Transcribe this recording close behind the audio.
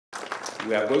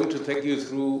We are going to take you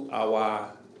through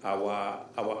our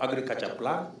agriculture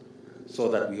plan so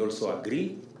that we also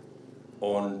agree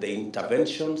on the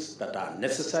interventions that are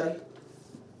necessary.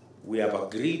 We have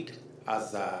agreed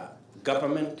as a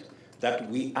government that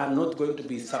we are not going to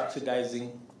be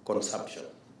subsidizing consumption.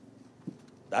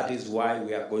 That is why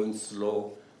we are going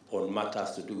slow on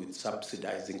matters to do with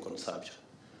subsidizing consumption.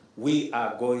 We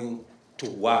are going to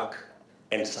work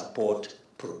and support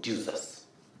producers.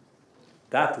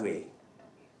 That way,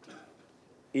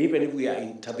 even if we are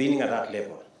intervening at that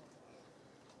level,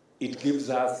 it gives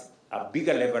us a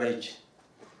bigger leverage.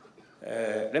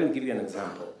 Let me give you an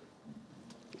example.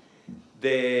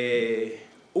 The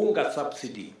UNGA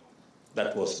subsidy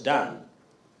that was done,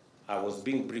 I was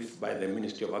being briefed by the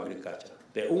Ministry of Agriculture.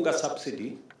 The UNGA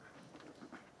subsidy,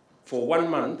 for 1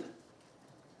 month,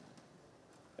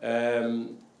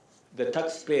 the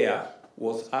taxpayer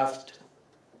was asked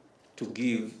to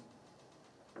give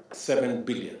 7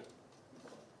 billion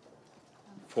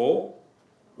for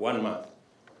 1 month.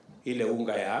 Ile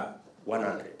unga ya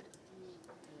 100,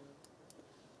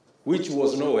 which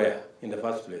was nowhere in the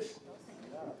first place.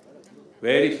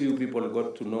 Very few people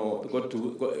got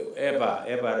to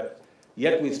ever,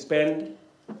 yet we spend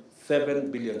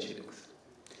 7 billion shillings.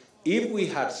 If we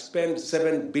had spent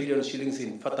 7 billion shillings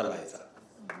in fertilizer,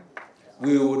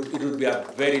 it would be a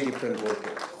very different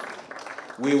ballgame.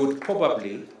 We would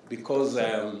probably, because,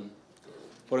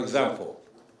 for example,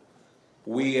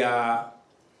 we are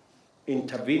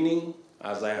intervening,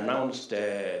 as I announced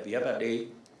the other day,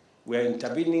 we are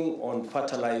intervening on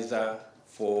fertilizer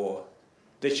for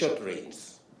the short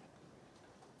rains,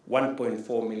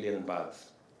 1.4 million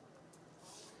bags.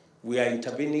 We are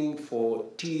intervening for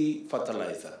tea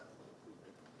fertilizer.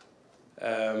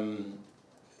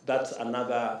 That's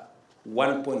another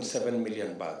 1.7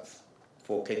 million bags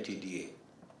for KTDA.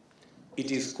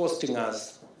 It is costing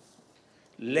us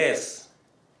less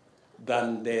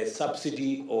than the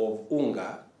subsidy of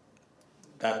UNGA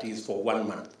that is for 1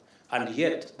 month. And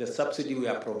yet the subsidy we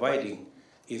are providing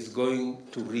is going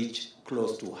to reach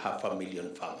close to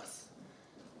 500,000 farmers.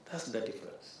 That's the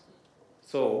difference.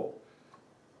 So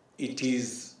it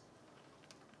is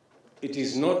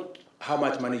not how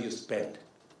much money you spend.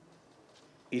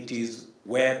 It is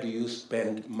where do you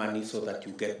spend money so that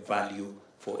you get value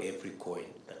for every coin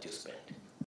that you spend.